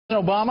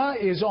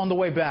Obama is on the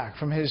way back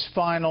from his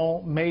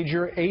final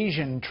major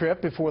Asian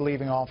trip before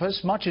leaving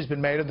office. Much has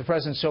been made of the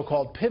president's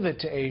so-called pivot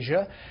to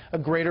Asia, a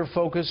greater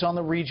focus on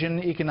the region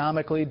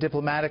economically,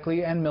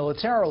 diplomatically, and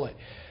militarily.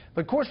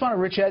 But correspondent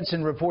Rich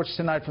Edson reports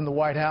tonight from the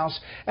White House.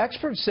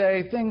 Experts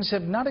say things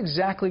have not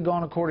exactly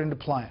gone according to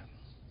plan.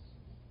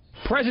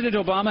 President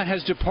Obama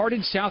has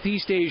departed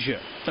Southeast Asia,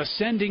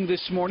 ascending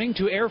this morning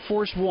to Air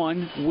Force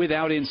One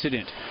without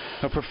incident.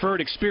 A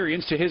preferred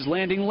experience to his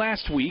landing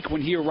last week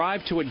when he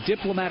arrived to a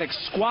diplomatic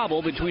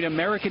squabble between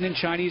American and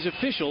Chinese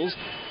officials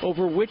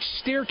over which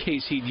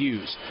staircase he'd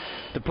use.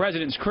 The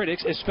president's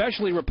critics,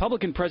 especially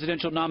Republican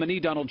presidential nominee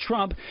Donald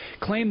Trump,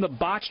 claim the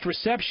botched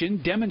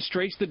reception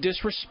demonstrates the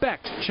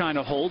disrespect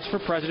China holds for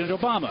President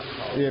Obama.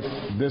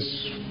 If this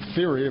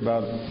theory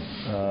about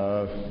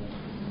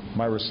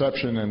my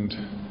reception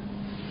and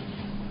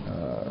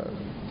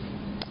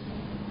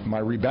my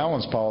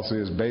rebalance policy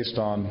is based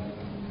on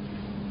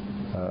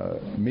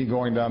me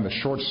going down the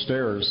short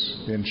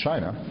stairs in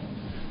China,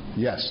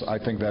 yes, I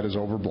think that is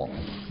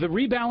overblown. The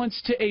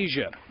rebalance to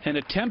Asia, an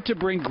attempt to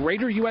bring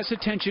greater U.S.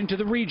 attention to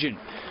the region.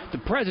 The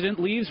president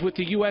leaves with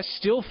the U.S.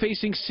 still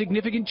facing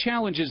significant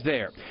challenges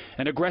there.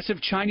 An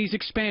aggressive Chinese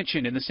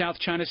expansion in the South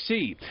China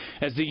Sea,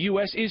 as the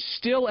U.S. is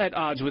still at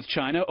odds with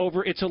China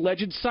over its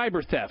alleged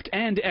cyber theft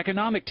and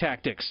economic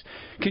tactics.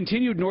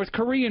 Continued North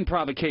Korean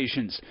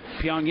provocations.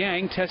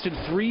 Pyongyang tested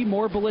 3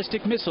 more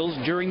ballistic missiles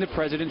during the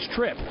president's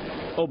trip.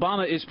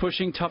 Obama is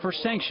pushing tougher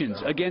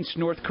sanctions against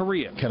North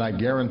Korea. Can I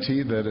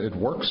guarantee that it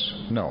works?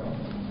 No.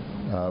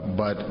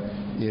 But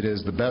it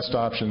is the best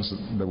options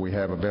that we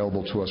have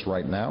available to us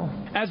right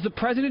now. As the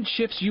president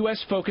shifts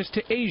U.S. focus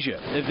to Asia,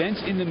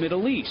 events in the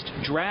Middle East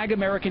drag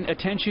American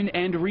attention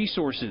and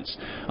resources.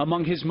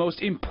 Among his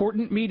most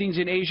important meetings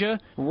in Asia,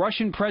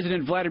 Russian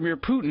President Vladimir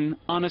Putin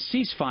on a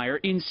ceasefire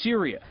in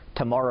Syria.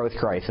 Tomorrow's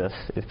crisis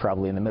is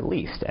probably in the Middle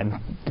East, and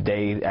the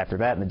day after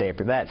that and the day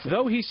after that.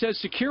 Though he says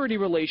security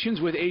relations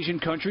with Asian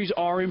countries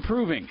are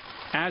improving.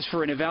 As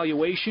for an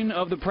evaluation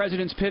of the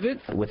president's pivot,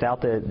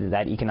 without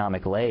that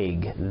economic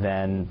leg,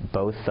 then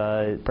both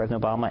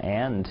President Obama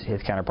and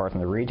his counterparts in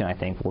the region, I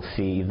think, will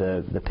see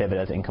the pivot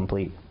as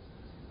incomplete.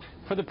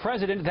 For the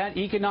president, that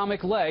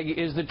economic leg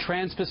is the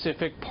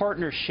Trans-Pacific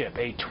Partnership,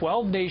 a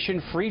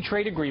 12-nation free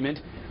trade agreement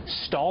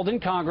stalled in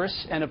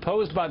Congress and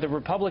opposed by the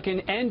Republican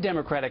and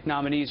Democratic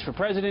nominees for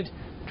president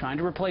trying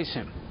to replace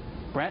him.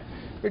 Brett?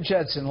 Rich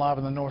Edson live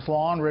on the North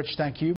Lawn. Rich, thank you.